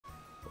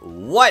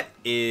What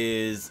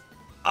is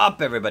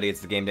up, everybody?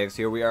 It's TheGameDex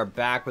here. We are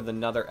back with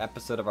another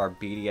episode of our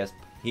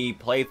BDSP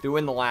playthrough.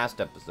 In the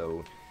last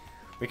episode,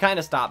 we kind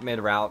of stopped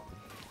mid-route.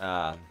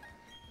 The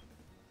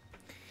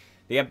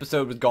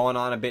episode was going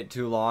on a bit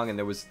too long, and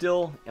there was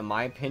still, in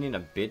my opinion, a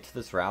bit to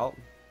this route.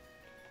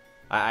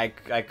 I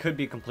could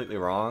be completely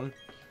wrong,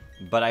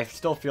 but I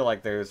still feel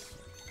like there's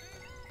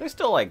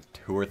still like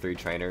 2 or 3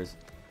 trainers.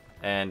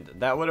 And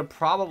that would have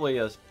probably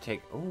just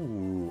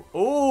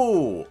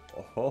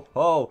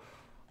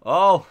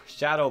Oh,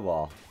 Shadow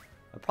Ball.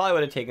 It probably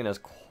would have taken us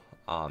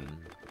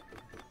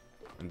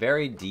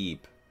very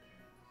deep.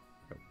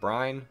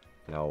 Brine?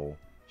 No.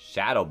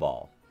 Shadow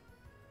Ball.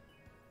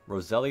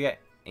 Roselia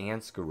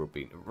and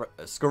Skorupi.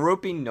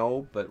 Skorupi,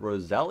 no, but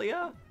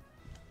Roselia?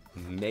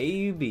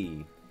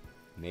 Maybe.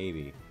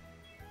 Maybe.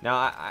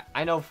 Now,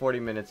 I know 40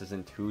 minutes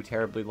isn't too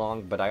terribly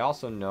long, but I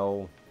also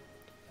know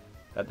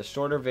that the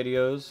shorter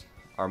videos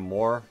are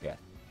more,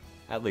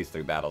 at least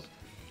 3 battles,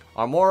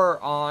 are more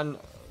on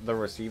the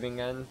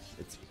receiving end.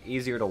 It's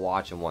easier to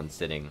watch in one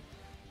sitting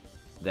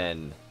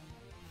than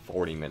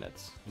 40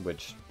 minutes,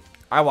 which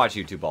I watch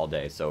YouTube all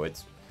day, so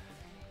it's,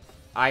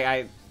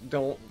 I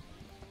don't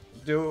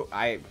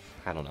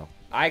know.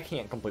 I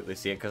can't completely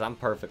see it because I'm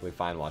perfectly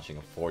fine watching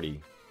a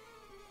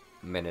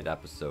 40-minute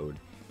episode.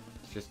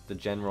 It's just the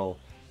general,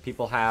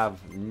 people have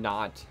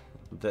not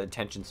the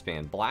attention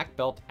span. Black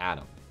Belt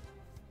Adam.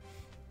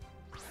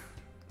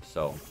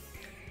 So,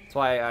 that's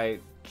why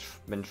I've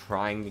been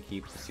trying to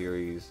keep the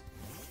series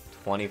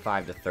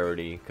 25 to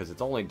 30, because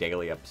it's only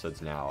daily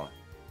episodes now,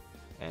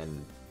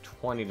 and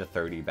 20 to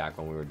 30 back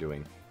when we were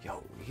doing,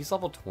 yo, he's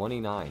level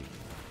 29.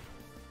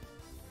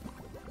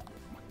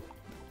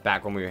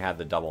 Back when we had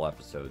the double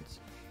episodes.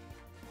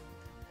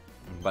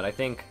 But I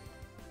think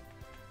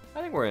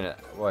we're in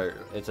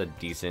it's a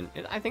decent,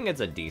 I think it's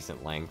a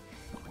decent length.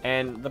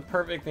 And the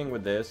perfect thing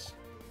with this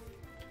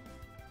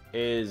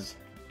is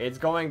it's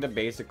going to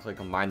basically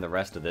combine the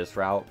rest of this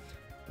route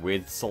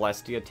with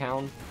Celestia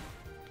Town.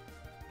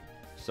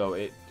 So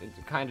it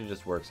kind of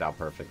just works out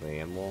perfectly,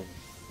 and we'll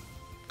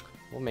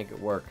make it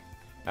work.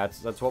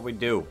 That's what we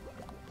do.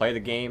 Play the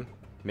game,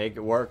 make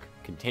it work,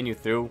 continue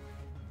through,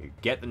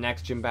 get the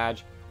next gym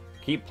badge,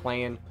 keep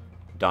playing,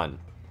 done.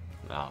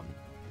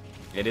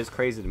 It is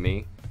crazy to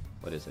me.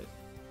 What is it?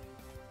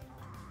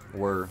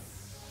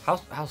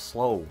 How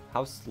slow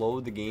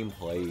the game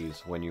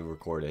plays when you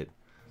record it.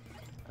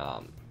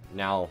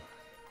 Now,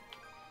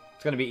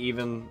 it's going to be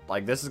even,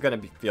 like, this is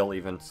going to feel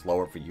even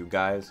slower for you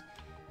guys.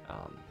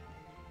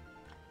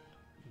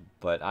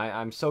 But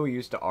I'm so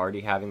used to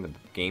already having the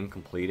game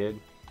completed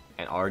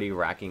and already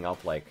racking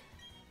up, like,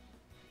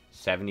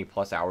 70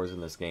 plus hours in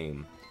this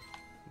game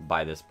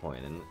by this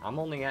point. And I'm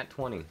only at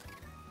 20.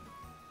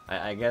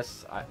 I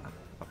guess,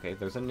 okay,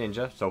 there's a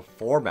ninja, so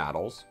 4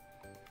 battles.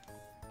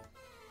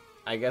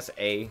 I guess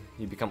you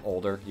become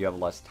older, you have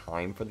less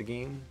time for the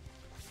game.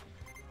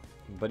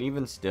 But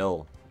even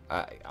still,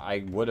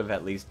 I would have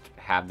at least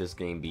had this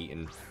game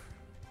beaten.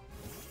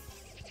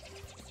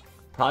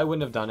 Probably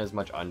wouldn't have done as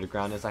much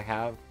underground as I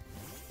have.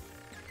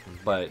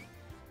 But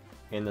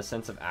in the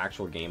sense of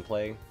actual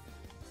gameplay,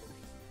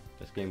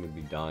 this game would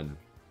be done.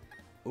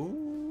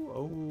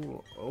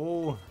 Ooh.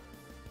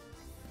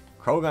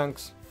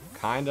 Krogunk's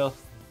kind of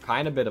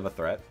bit of a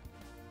threat.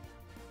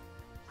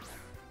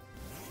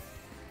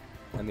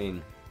 I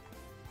mean,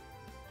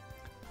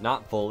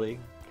 not fully.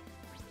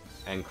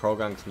 And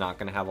Krogunk's not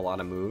going to have a lot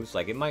of moves.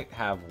 Like, it might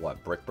have,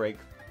 what, Brick Break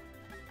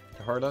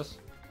to hurt us?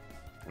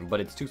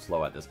 But it's too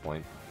slow at this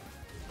point.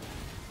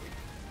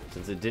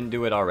 Since it didn't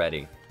do it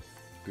already.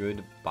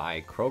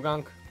 Goodbye,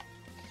 Krogunk.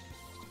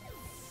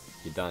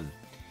 You're done.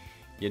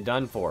 You're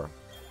done for.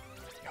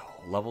 Yo,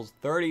 levels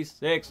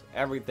 36.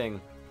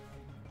 Everything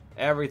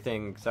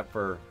except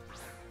for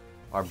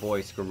our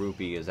boy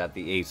Skorupi is at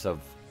the ace of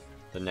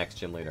the next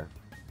gym leader.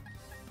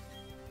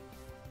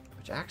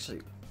 Which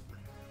actually,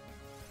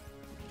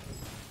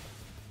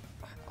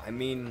 I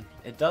mean,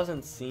 it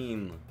doesn't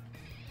seem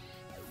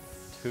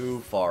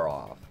too far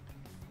off.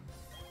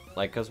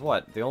 Like, cause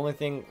what? The only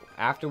thing,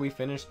 after we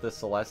finish the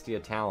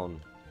Celestia Town,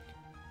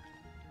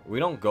 we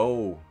don't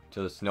go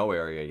to the snow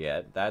area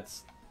yet.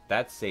 That's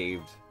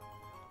saved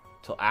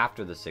till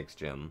after the 6th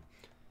gym.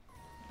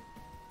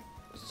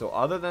 So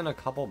other than a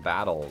couple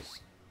battles,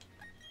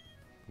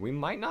 we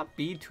might not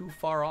be too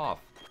far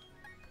off.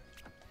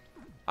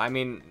 I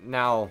mean,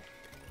 now,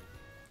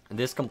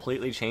 this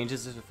completely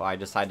changes if I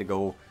decide to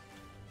go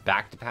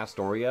back to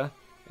Pastoria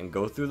and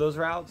go through those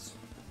routes.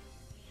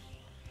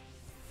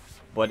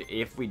 But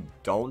if we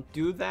don't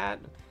do that,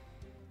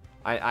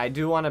 I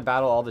do want to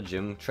battle all the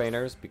gym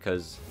trainers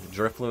because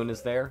Drifloon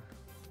is there.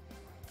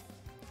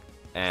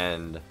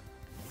 And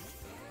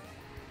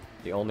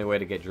the only way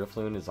to get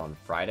Drifloon is on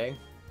Friday.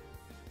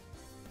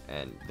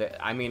 And,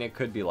 I mean, it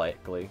could be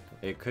likely.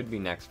 It could be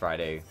next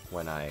Friday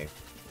when it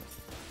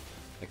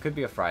could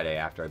be a Friday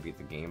after I beat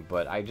the game,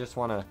 but I just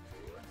want to,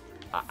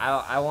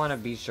 I want to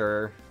be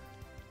sure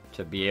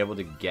to be able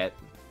to get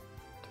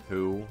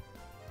to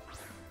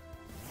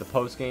the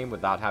post game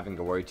without having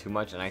to worry too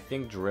much. And I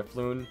think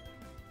Drifloon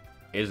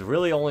is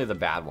really only the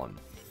bad one.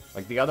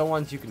 Like, the other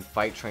ones you can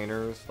fight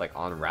trainers, like,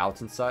 on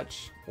routes and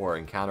such, or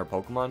encounter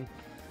Pokemon.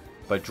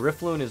 But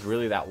Drifloon is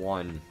really that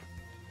one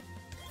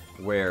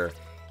where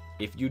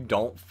if you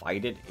don't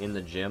fight it in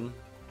the gym,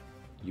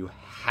 you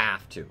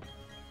have to.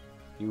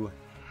 You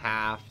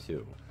have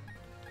to.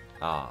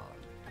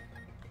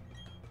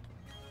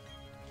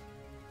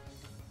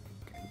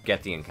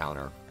 Get the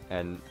encounter.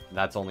 And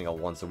that's only a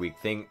once a week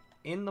thing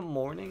in the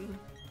morning.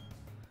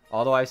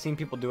 Although I've seen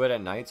people do it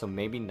at night, so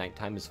maybe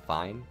nighttime is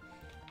fine.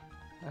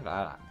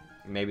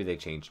 Maybe they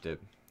changed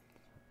it.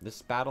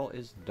 This battle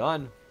is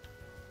done.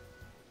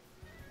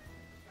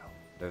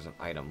 There's an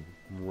item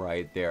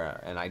right there,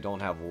 and I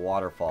don't have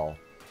waterfall.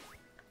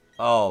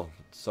 Oh,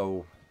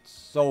 so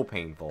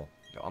painful.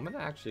 Yo, I'm gonna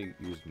actually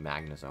use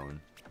Magnezone.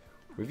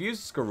 We've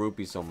used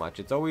Skorupi so much,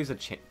 it's always a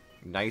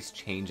nice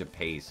change of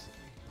pace.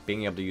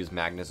 Being able to use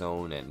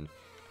Magnezone and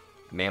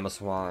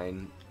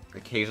Mamoswine,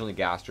 occasionally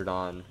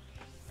Gastrodon.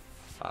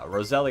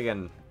 Roselia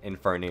and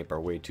Infernape are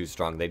way too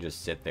strong, they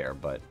just sit there,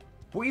 but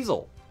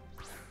Weasel!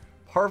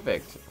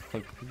 Perfect!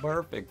 Like,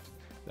 perfect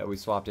that we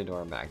swapped into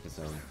our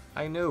Magnezone.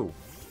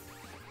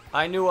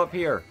 I knew up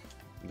here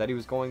that he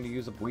was going to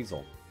use a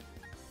Weasel.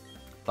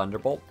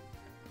 Thunderbolt.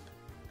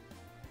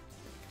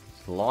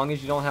 As long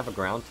as you don't have a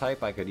ground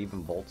type, I could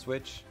even Volt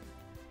Switch.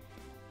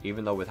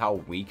 Even though with how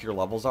weak your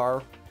levels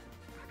are,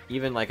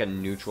 even like a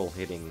neutral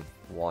hitting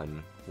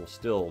one will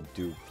still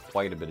do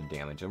quite a bit of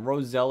damage. And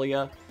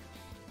Roselia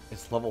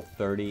is level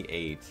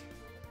 38.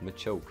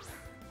 Machoke.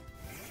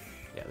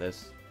 Yeah,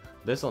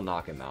 this will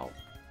knock him out.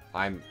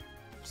 I'm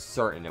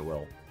certain it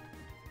will.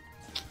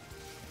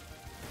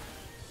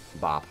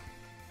 Bop.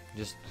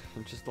 Just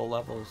the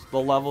levels. The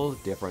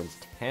levels difference.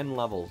 10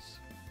 levels.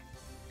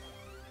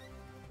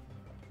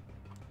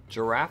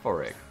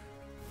 Girafarig.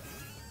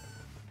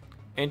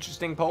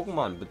 Interesting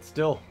Pokemon, but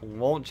still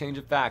won't change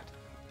a fact.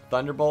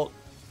 Thunderbolt,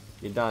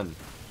 you're done.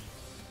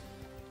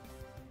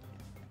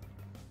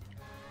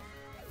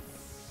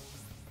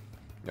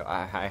 No,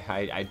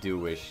 I do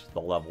wish the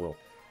level.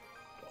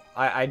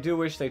 I do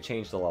wish they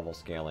changed the level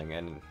scaling,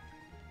 and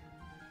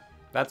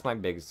that's my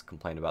biggest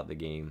complaint about the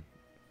game,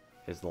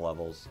 is the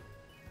levels.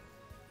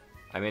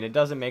 I mean, it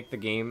doesn't make the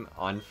game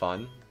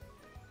unfun.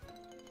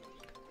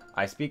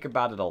 I speak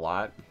about it a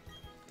lot,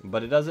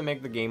 but it doesn't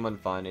make the game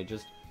unfun.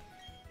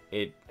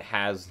 It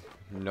has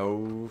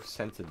no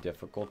sense of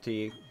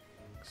difficulty,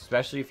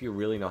 especially if you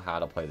really know how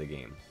to play the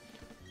game.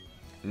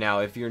 Now,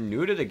 if you're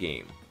new to the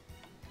game,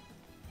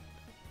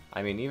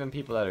 I mean, even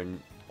people that are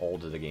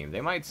old to the game, they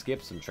might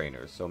skip some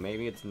trainers, so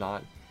maybe it's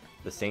not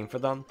the same for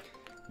them.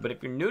 But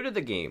if you're new to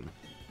the game,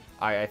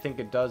 I think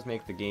it does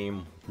make the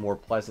game more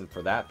pleasant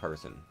for that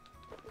person.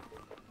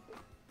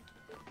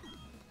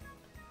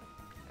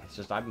 It's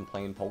just, I've been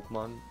playing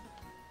Pokemon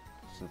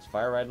since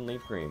Fire Red and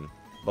Leaf Green,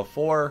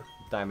 before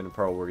Diamond and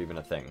Pearl were even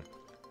a thing.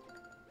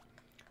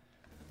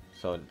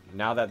 So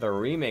now that the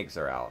remakes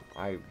are out,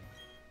 I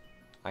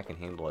can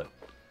handle it.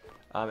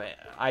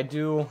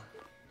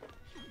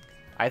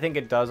 I think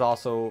it does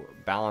also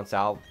balance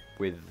out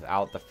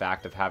without the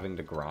fact of having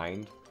to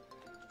grind.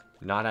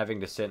 Not having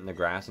to sit in the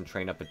grass and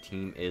train up a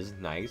team is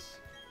nice.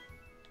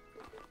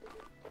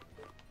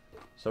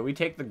 So we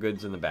take the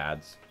goods and the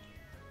bads.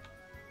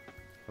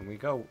 And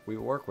we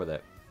work with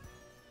it.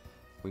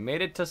 We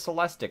made it to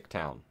Celestic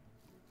Town.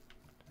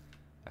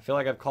 I feel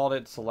like I've called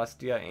it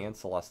Celestia and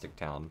Celestic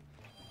Town.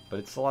 But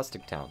it's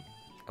Celestic Town.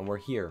 And we're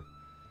here.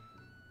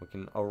 We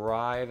can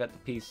arrive at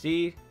the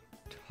PC,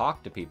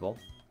 talk to people.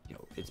 Yo,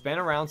 it's been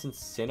around since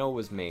Sinnoh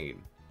was made.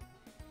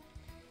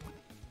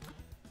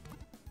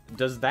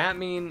 Does that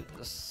mean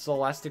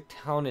Celestic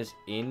Town is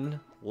in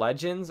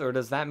Legends? Or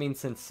does that mean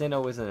since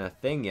Sinnoh isn't a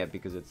thing yet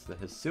because it's the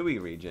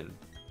Hisui region,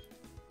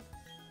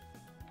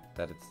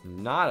 that it's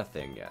not a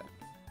thing yet?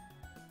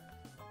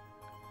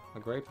 A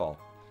Great Ball.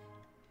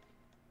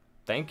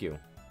 Thank you.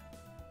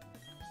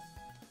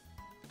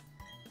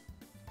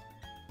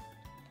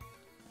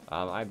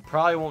 I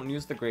probably won't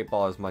use the Great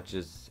Ball as much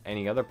as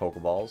any other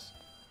Pokeballs.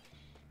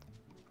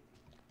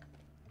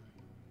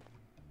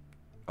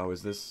 Oh,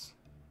 is this...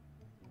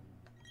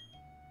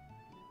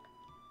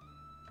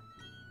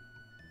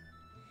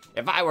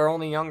 If I were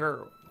only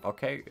younger...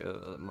 Okay,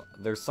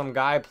 there's some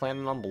guy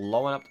planning on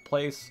blowing up the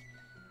place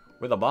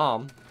with a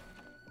bomb.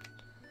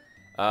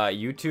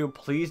 YouTube,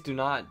 please do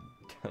not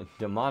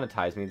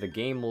demonetize me. The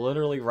game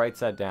literally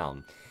writes that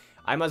down.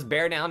 I must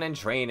bear down and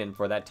train, and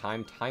for that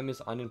time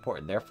is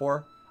unimportant.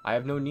 Therefore, I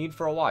have no need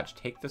for a watch.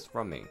 Take this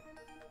from me.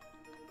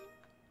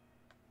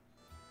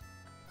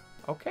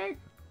 Okay.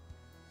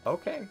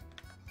 Okay.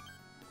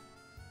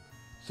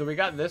 So we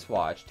got this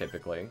watch,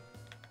 typically.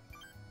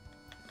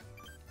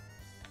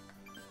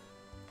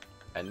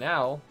 And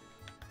now...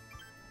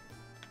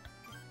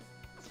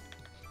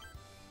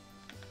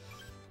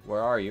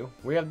 Where are you?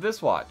 We have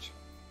this watch.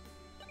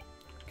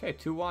 Okay,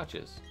 2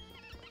 watches.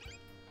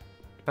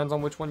 Depends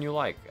on which one you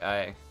like.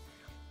 I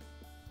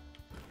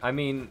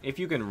mean, if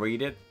you can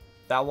read it,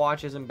 that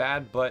watch isn't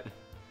bad, but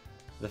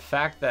the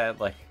fact that,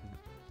 like,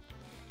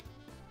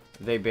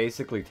 they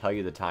basically tell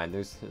you the time.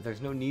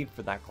 There's no need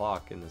for that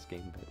clock in this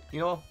game, but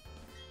you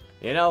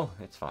know,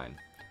 it's fine.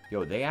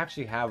 Yo, they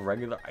actually have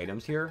regular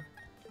items here.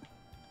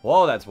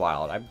 Whoa, that's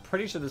wild. I'm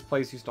pretty sure this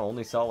place used to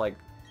only sell like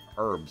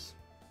herbs.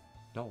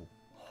 No.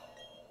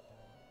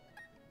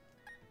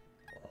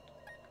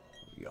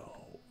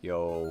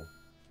 Yo.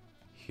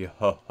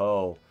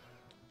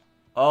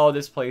 Oh,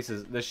 this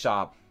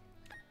shop.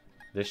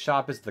 This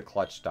shop is the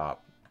clutch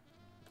stop.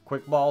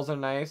 Quick balls are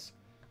nice.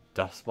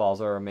 Dust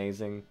balls are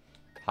amazing.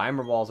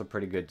 Timer balls are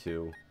pretty good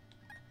too.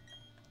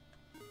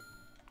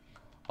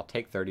 I'll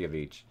take 30 of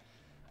each.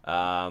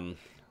 We're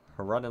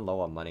running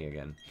low on money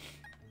again.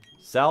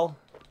 Sell.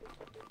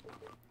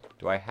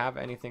 Do I have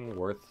anything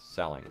worth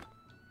selling?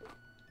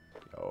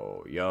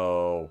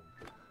 Yo.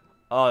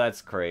 Oh,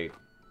 that's great.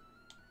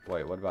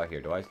 Wait, what about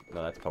here? No,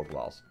 that's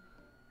Pokeballs.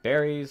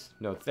 Berries.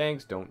 No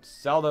thanks. Don't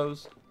sell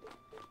those.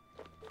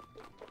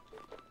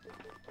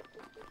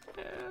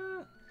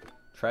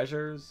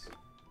 Treasures.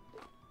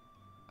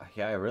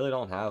 Yeah, I really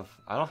don't have...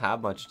 I don't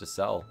have much to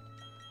sell.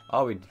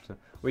 Oh,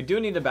 we do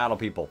need to battle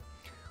people.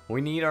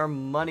 We need our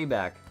money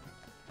back.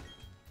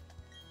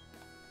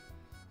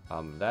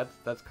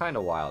 That's kind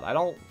of wild. I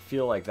don't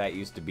feel like that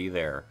used to be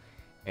there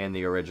in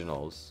the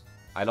originals.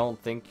 I don't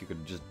think you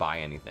could just buy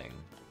anything.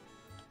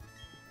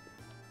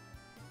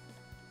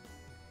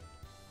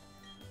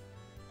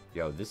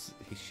 Yo,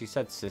 she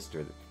said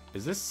sister.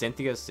 Is this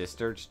Cynthia's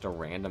sister? Just a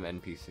random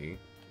NPC?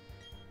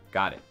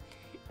 Got it.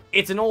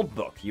 It's an old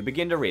book. You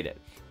begin to read it.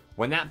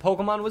 When that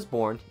Pokemon was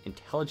born,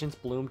 intelligence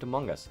bloomed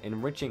among us,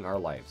 enriching our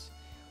lives.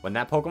 When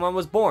that Pokemon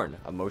was born,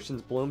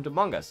 emotions bloomed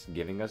among us,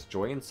 giving us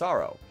joy and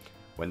sorrow.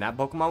 When that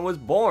Pokemon was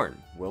born,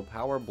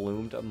 willpower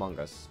bloomed among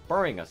us,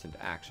 spurring us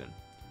into action.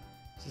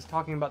 Is this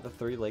talking about the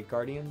 3 Lake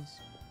Guardians?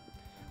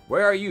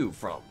 Where are you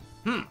from?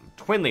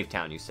 Twin Leaf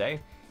Town, you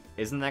say?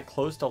 Isn't that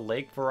close to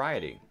Lake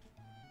Variety?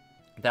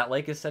 That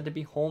lake is said to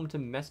be home to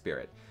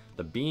Mespirit,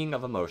 the being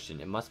of emotion.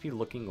 It must be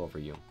looking over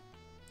you.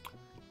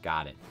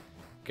 Got it.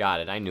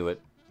 Got it. I knew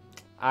it.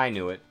 I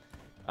knew it.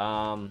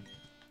 So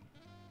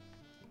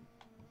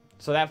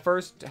that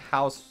first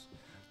house,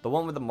 the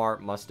one with the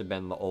mart, must have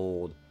been the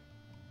old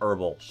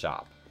herbal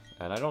shop.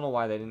 And I don't know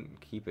why they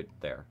didn't keep it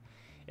there.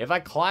 If I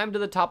climb to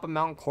the top of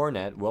Mount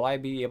Coronet, will I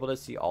be able to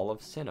see all of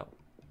Sinnoh?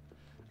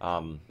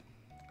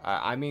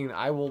 I mean,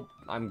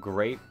 I'm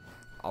great.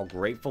 I'll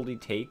gratefully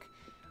take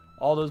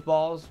all those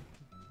balls.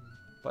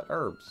 But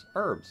herbs.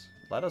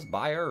 Let us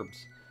buy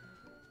herbs.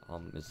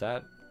 Is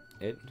that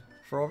it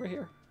for over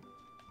here?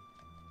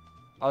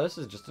 Oh, this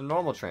is just a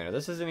normal trainer.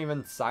 This isn't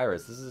even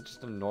Cyrus. This is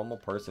just a normal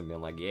person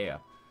being like, yeah,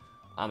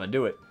 I'm gonna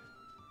do it.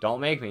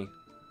 Don't make me.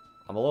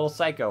 I'm a little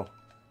psycho.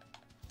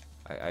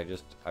 I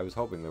was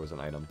hoping there was an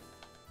item.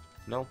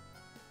 No.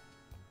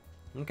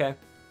 Okay.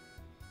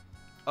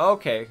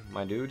 Okay,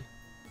 my dude.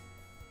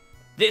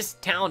 This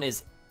town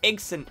is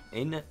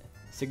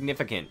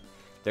insignificant.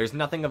 There's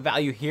nothing of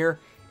value here.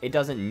 It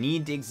doesn't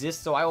need to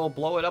exist, so I will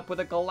blow it up with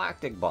a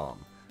galactic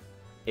bomb.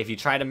 If you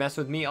try to mess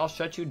with me, I'll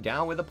shut you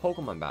down with a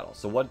Pokemon battle.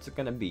 So what's it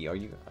gonna be? Of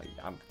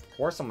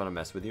course I'm gonna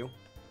mess with you.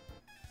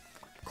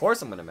 Of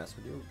course I'm gonna mess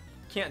with you. You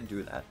can't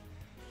do that.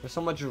 There's so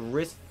much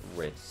rich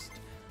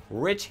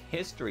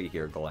history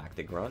here,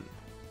 Galactic Grunt.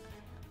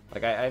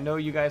 Like, I know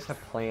you guys have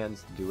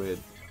plans to do it,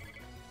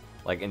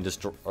 like, and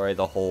destroy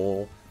the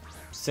whole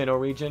Sinnoh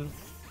region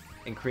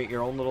and create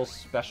your own little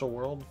special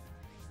world.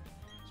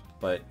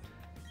 But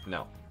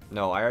no,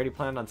 I already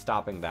planned on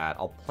stopping that.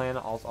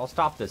 I'll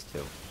stop this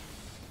too.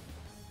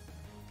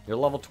 You're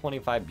level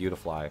 25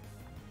 Beautifly.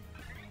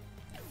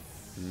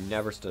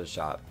 Never stood a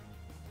shot.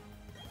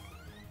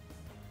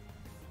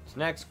 What's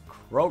next?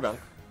 Krogunk.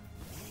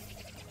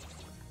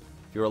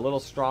 If you were a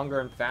little stronger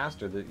and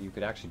faster, that you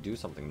could actually do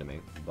something to me,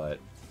 but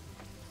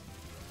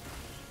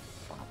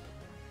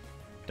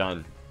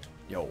done.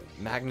 Yo,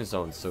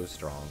 Magnezone's so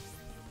strong.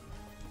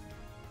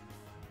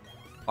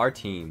 Our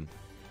team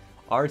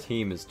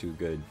is too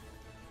good.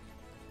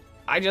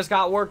 I just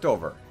got worked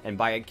over, and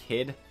by a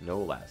kid, no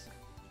less.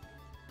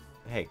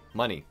 Hey,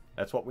 money.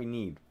 That's what we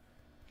need.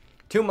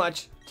 Too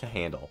much to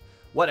handle.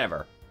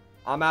 Whatever.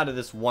 I'm out of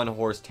this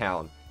one-horse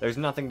town. There's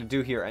nothing to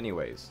do here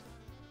anyways.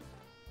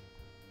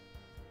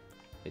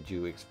 Did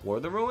you explore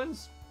the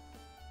ruins?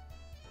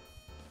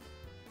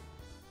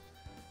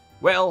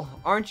 Well,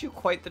 aren't you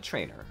quite the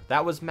trainer?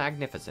 That was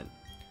magnificent.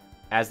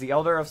 As the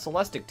elder of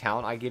Celestic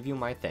Town, I give you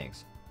my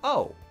thanks.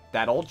 Oh,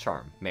 that old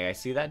charm. May I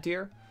see that,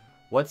 dear?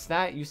 What's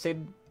that? You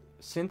said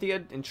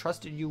Cynthia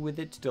entrusted you with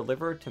it to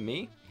deliver to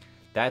me?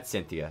 That's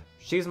Cynthia.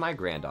 She's my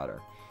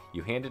granddaughter.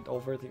 You handed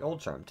over the old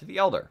charm to the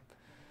elder.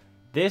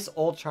 This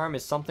old charm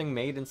is something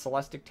made in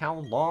Celestic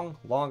Town long,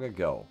 long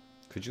ago.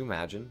 Could you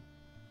imagine?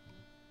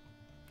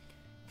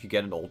 If you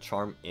get an old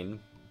charm in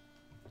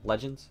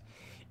Legends?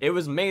 It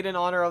was made in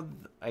honor of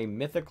a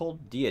mythical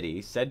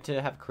deity said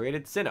to have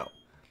created Sinnoh.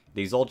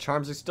 These old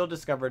charms are still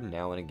discovered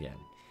now and again.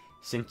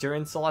 Since you're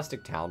in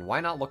Celestic Town,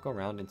 why not look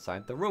around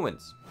inside the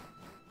ruins?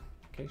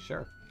 Okay,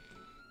 sure.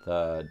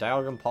 The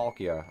Dialga and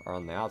Palkia are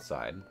on the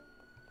outside.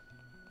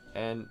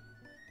 And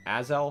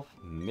Azelf,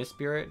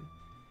 Mispirit,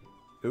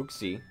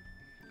 Uxie,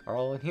 are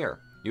all in here.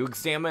 You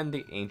examine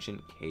the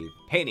ancient cave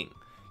painting.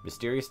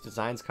 Mysterious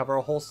designs cover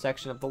a whole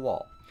section of the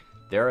wall.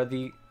 There are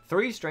the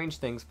 3 strange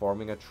things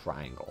forming a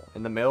triangle.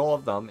 In the middle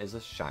of them is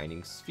a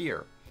shining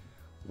sphere.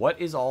 What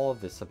is all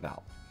of this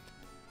about?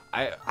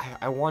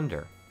 I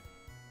wonder.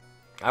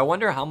 I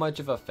wonder how much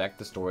of effect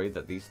the story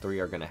that these 3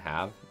 are going to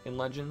have in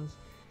Legends.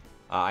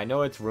 I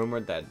know it's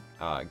rumored that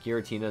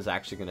Giratina is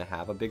actually going to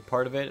have a big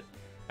part of it,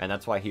 and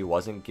that's why he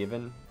wasn't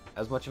given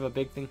as much of a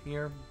big thing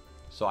here.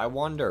 So I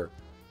wonder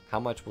how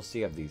much we'll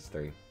see of these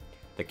 3.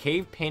 The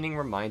cave painting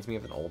reminds me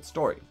of an old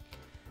story.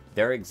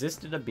 There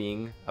existed a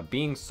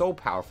being so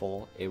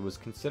powerful it was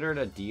considered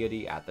a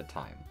deity at the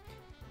time.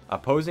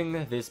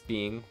 Opposing this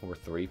being were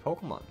 3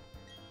 Pokemon.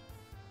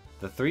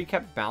 The 3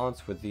 kept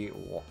balance with the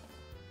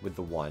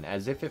one,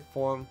 as if they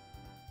formed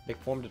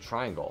a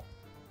triangle.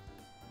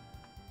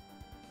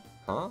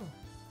 Huh?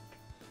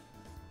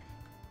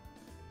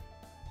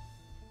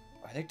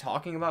 Are they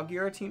talking about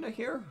Giratina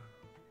here?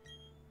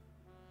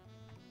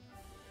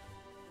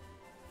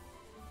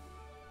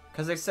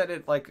 Because they said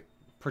it like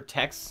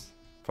protects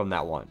from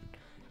that one,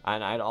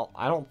 and I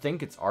don't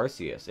think it's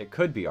Arceus. It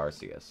could be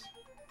Arceus,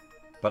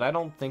 but I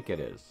don't think it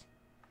is.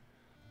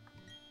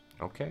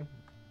 Okay.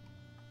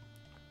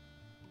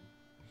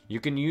 You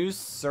can use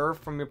Surf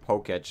from your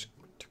Pokédex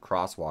to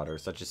cross water,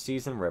 such as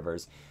seas and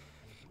rivers.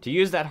 To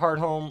use that hard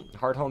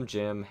home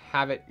gym,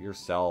 have it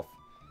yourself.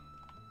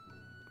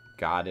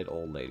 Got it,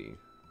 old lady.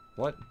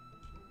 What?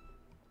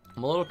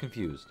 I'm a little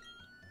confused.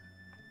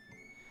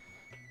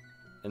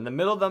 In the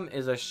middle of them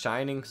is a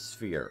shining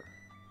sphere.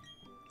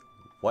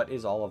 What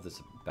is all of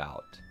this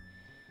about?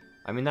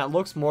 I mean, that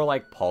looks more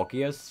like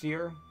Palkia's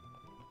sphere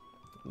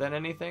than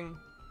anything.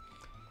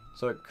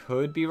 So it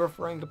could be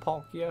referring to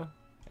Palkia,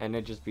 and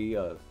it just be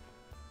a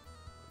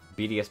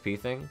BDSP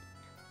thing.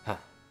 Huh.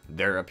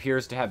 There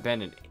appears to have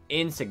been an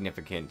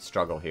insignificant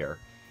struggle here.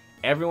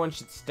 Everyone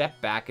should step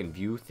back and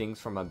view things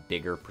from a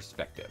bigger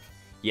perspective.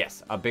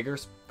 Yes, a bigger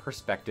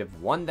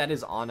perspective, one that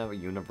is on a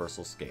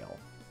universal scale.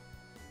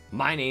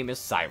 My name is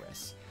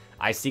Cyrus.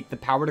 I seek the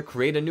power to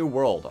create a new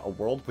world, a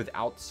world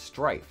without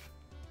strife.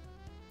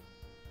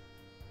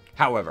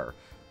 However,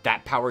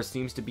 that power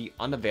seems to be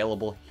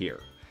unavailable here.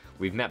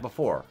 We've met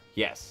before.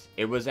 Yes,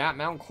 it was at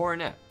Mount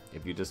Coronet.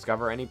 If you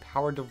discover any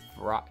power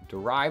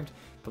derived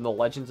from the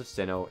legends of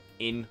Sinnoh,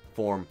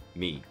 inform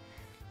me.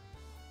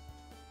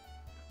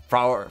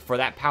 For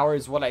that power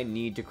is what I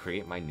need to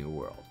create my new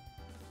world.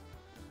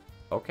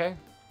 Okay.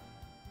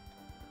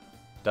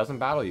 Doesn't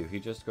battle you. He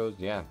just goes,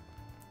 yeah.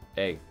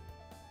 Hey.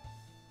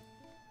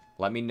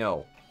 Let me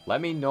know.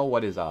 Let me know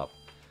what is up.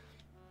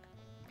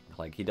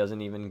 Like, he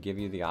doesn't even give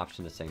you the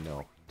option to say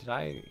no. Did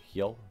I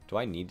heal? Do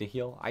I need to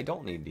heal? I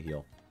don't need to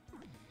heal.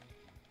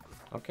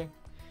 Okay.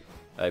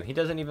 He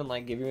doesn't even,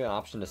 like, give you an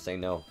option to say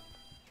no.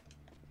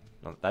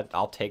 No,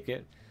 I'll take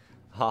it.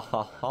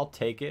 I'll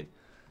take it.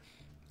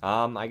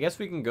 I guess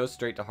we can go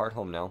straight to Heart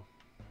Home now.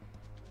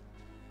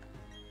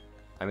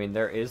 I mean,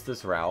 there is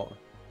this route.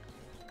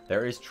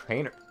 There is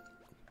trainers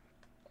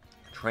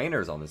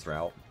on this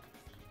route.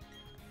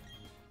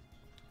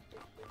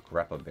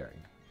 Greppa Berry.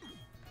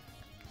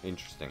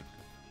 Interesting.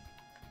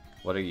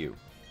 What are you?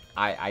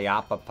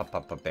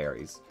 Ayapapa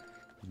berries.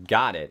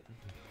 Got it.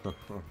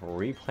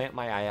 Replant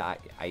my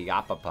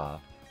Ayapapa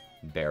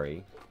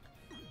berry.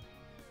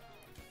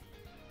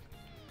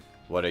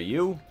 What are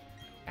you?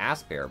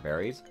 Aspear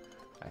berries.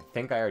 I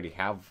think I already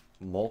have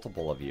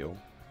multiple of you.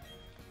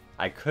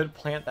 I could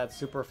plant that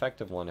super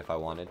effective one if I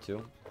wanted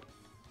to.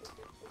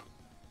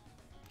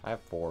 I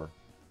have 4.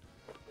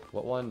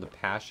 What one? The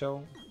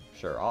Pasho?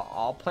 Sure,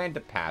 I'll plant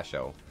the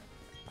Pasho.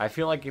 I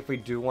feel like if we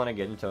do want to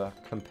get into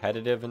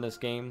competitive in this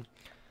game,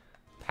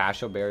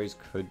 Pasho berries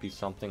could be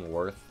something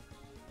worth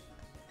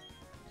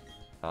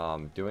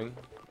doing.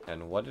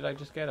 And what did I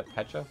just get? A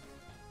Pecha?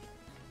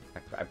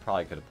 I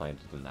probably could have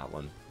planted in that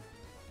one.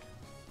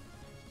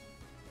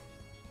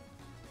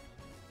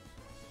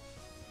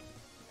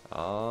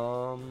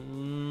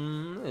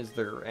 Is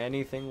there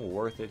anything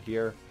worth it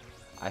here?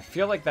 I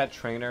feel like that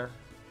trainer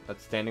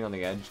that's standing on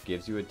the edge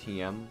gives you a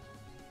TM.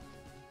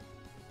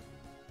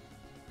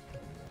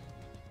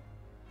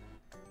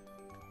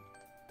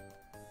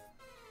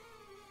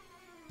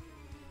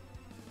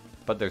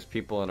 But there's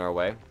people in our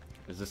way.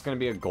 Is this going to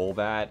be a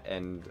Golbat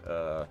and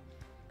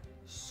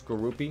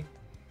Skorupi?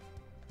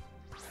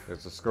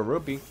 There's a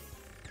Skorupi.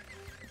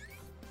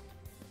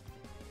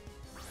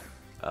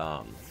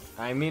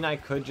 I mean, I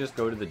could just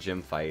go to the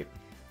gym fight.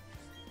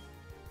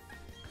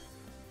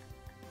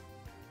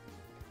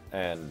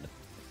 And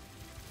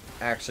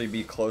actually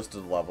be close to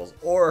the levels.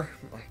 Or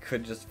I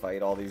could just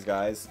fight all these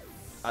guys.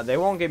 They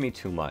won't give me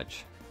too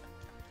much.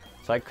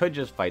 So I could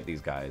just fight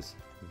these guys.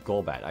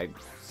 Golbat.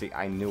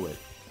 I knew it.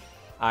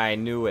 I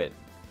knew it.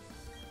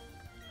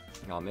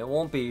 It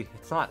won't be...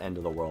 It's not end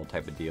of the world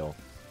type of deal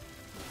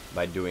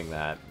by doing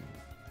that.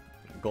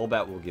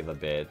 Golbat will give a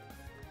bit.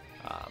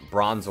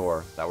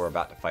 Bronzor that we're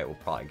about to fight will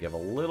probably give a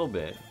little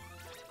bit.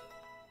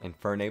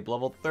 Infernape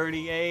level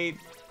 38.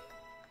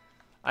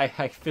 I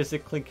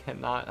physically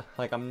cannot...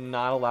 Like, I'm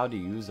not allowed to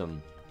use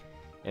them.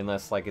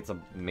 Unless, like, it's a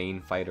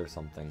main fight or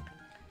something.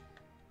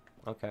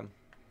 Okay.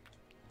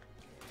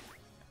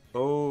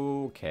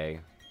 Okay.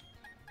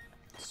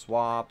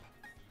 Swap.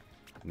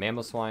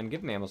 Mamoswine.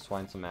 Give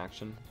Mamoswine some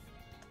action.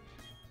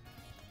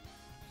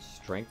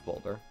 Strength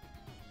Boulder.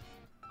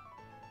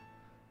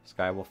 This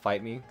guy will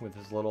fight me with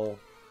his little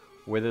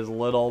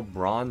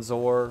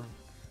Bronzor,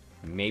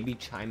 maybe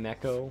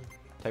Chimecho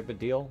type of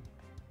deal.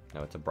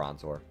 No, it's a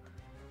Bronzor.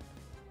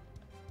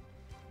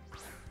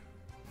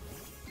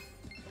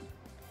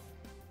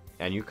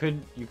 And you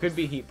could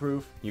be heat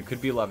proof, you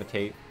could be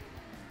levitate.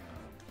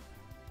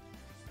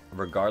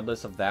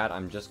 Regardless of that,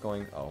 I'm just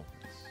going, oh,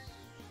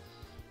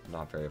 it's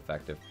not very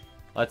effective.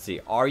 Let's see,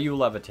 are you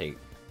levitate?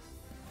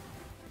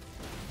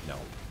 No.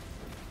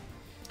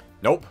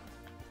 Nope.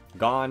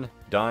 Gone,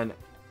 done,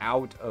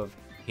 out of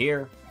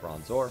here.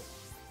 Bronzor.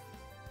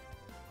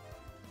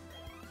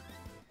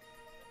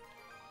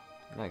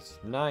 Nice,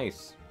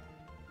 nice.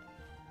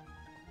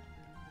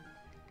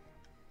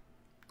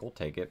 We'll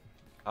take it.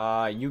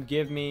 You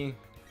give me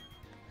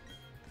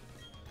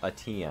a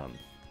TM.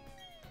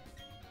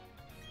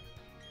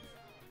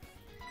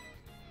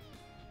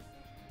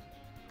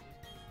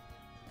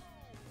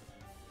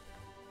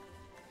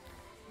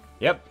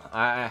 Yep,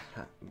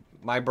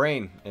 my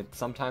brain, it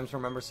sometimes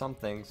remembers some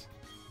things.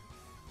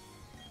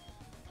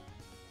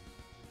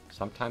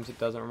 Sometimes it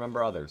doesn't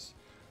remember others.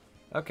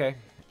 Okay,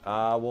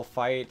 we'll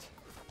fight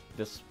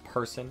this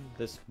person,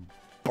 this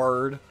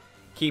bird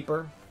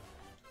keeper.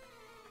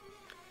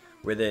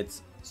 With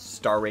its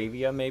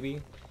Staravia,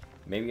 maybe?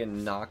 Maybe a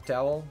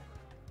Noctowl?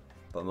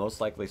 But most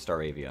likely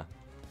Staravia.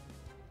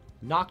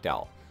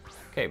 Noctowl.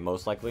 Okay,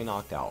 most likely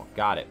Noctowl.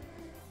 Got it.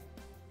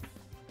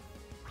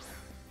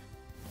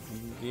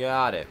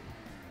 Got it.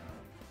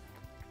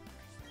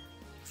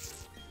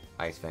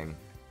 Ice Fang.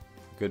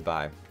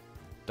 Goodbye.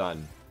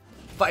 Done.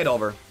 Fight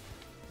over.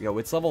 Yo,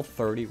 it's level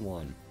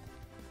 31.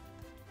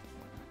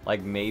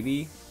 Like,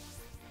 maybe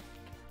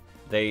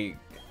they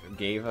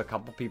gave a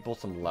couple people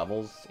some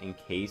levels in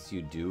case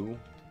you do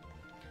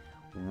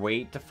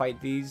wait to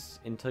fight these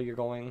until you're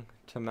going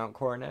to Mount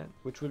Coronet,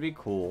 which would be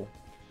cool.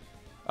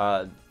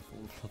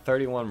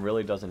 31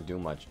 really doesn't do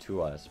much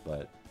to us,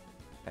 but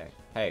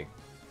hey,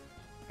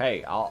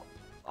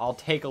 I'll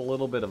take a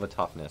little bit of a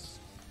toughness.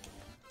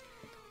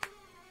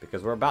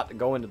 Because we're about to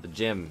go into the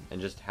gym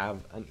and just have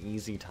an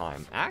easy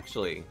time.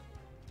 Actually,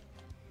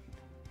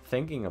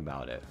 thinking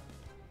about it,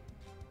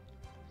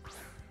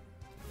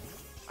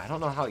 I don't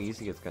know how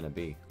easy it's going to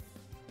be.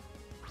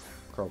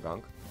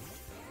 Krogunk.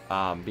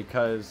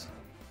 Because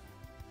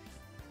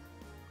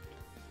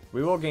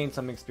we will gain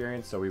some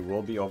experience, so we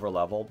will be over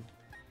leveled.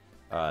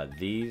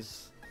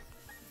 These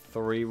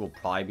three will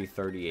probably be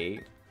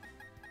 38.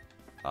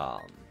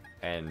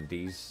 And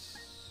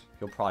these,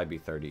 he'll probably be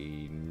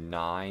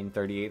 39,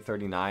 38,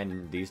 39.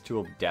 And these two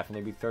will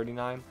definitely be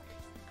 39.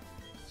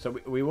 So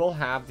we will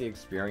have the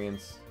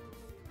experience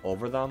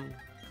over them.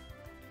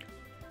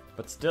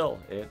 But still,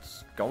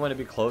 it's going to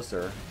be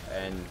closer,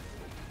 and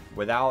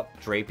without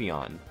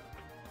Drapion,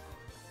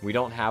 we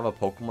don't have a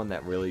Pokemon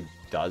that really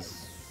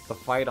does the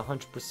fight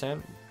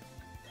 100%.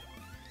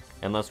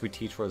 Unless we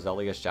teach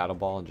Roselia Shadow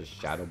Ball and just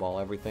Shadow Ball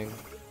everything.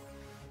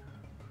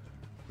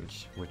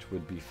 Which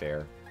would be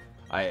fair.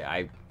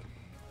 I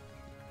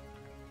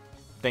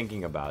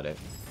thinking about it.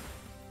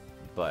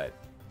 But,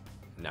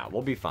 nah,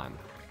 we'll be fine.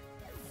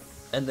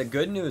 And the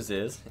good news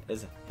is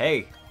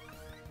hey,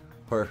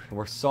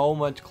 we're so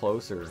much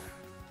closer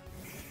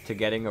to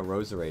getting a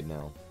Roserade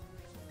now.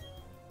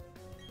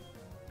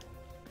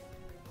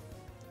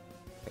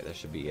 Okay, that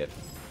should be it.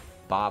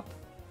 Bop.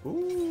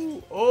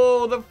 Ooh,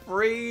 oh, the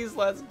freeze.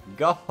 Let's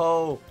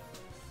go.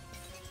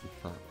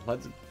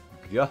 Let's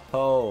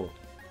go.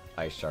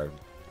 Ice Shard.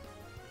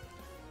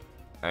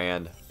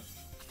 And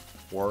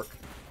work.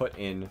 Put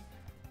in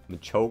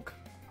Machoke.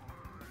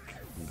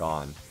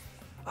 Gone.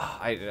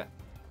 And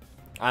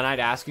I'd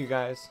ask you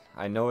guys,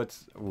 I know it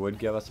would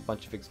give us a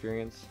bunch of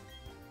experience.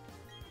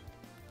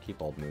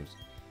 Keep old moves.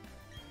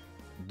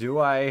 Do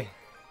I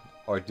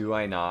or do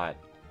I not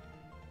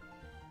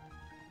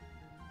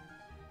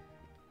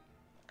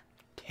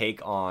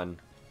take on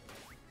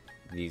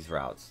these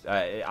routes?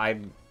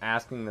 I'm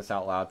asking this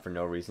out loud for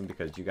no reason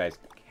because you guys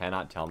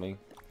cannot tell me.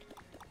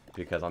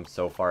 Because I'm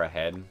so far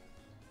ahead,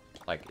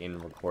 like in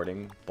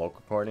recording, bulk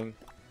recording,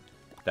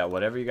 that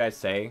whatever you guys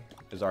say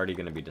is already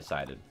going to be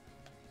decided.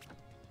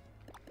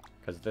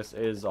 Because this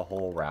is a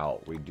whole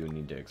route we do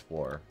need to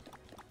explore.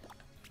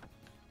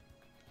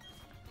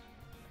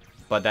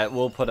 But that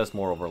will put us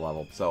more over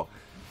leveled. So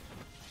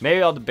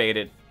maybe I'll debate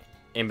it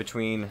in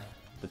between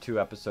the two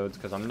episodes.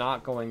 Because I'm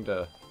not going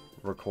to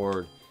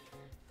record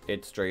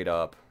it straight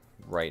up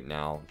right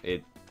now.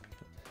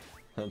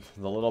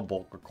 The little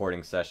bulk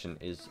recording session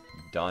is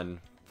done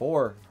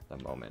for the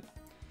moment.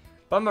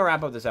 But I'm going to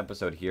wrap up this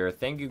episode here.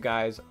 Thank you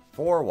guys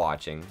for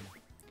watching.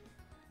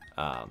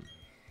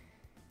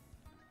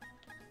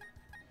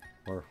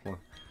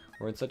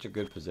 We're in such a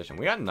good position.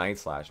 We got Night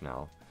Slash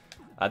now.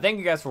 Thank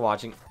you guys for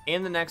watching.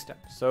 In the next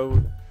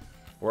episode,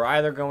 we're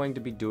either going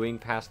to be doing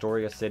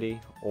Pastoria City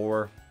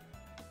or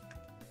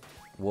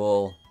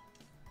we'll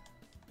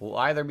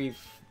either be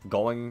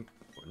going,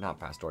 not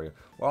Pastoria,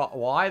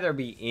 we'll either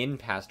be in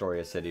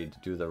Pastoria City to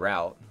do the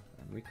route,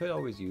 and we could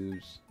always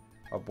use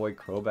our boy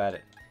Crobat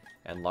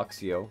and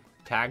Luxio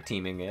tag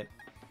teaming it.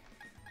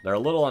 They're a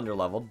little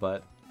underleveled,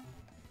 but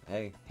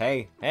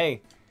hey,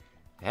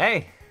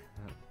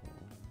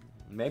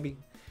 maybe,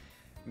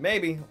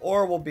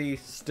 or we'll be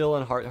still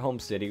in Heart Home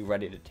City,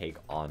 ready to take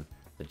on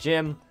the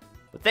gym.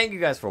 But thank you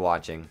guys for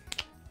watching.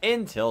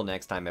 Until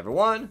next time,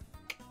 everyone.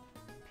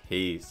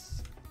 Peace.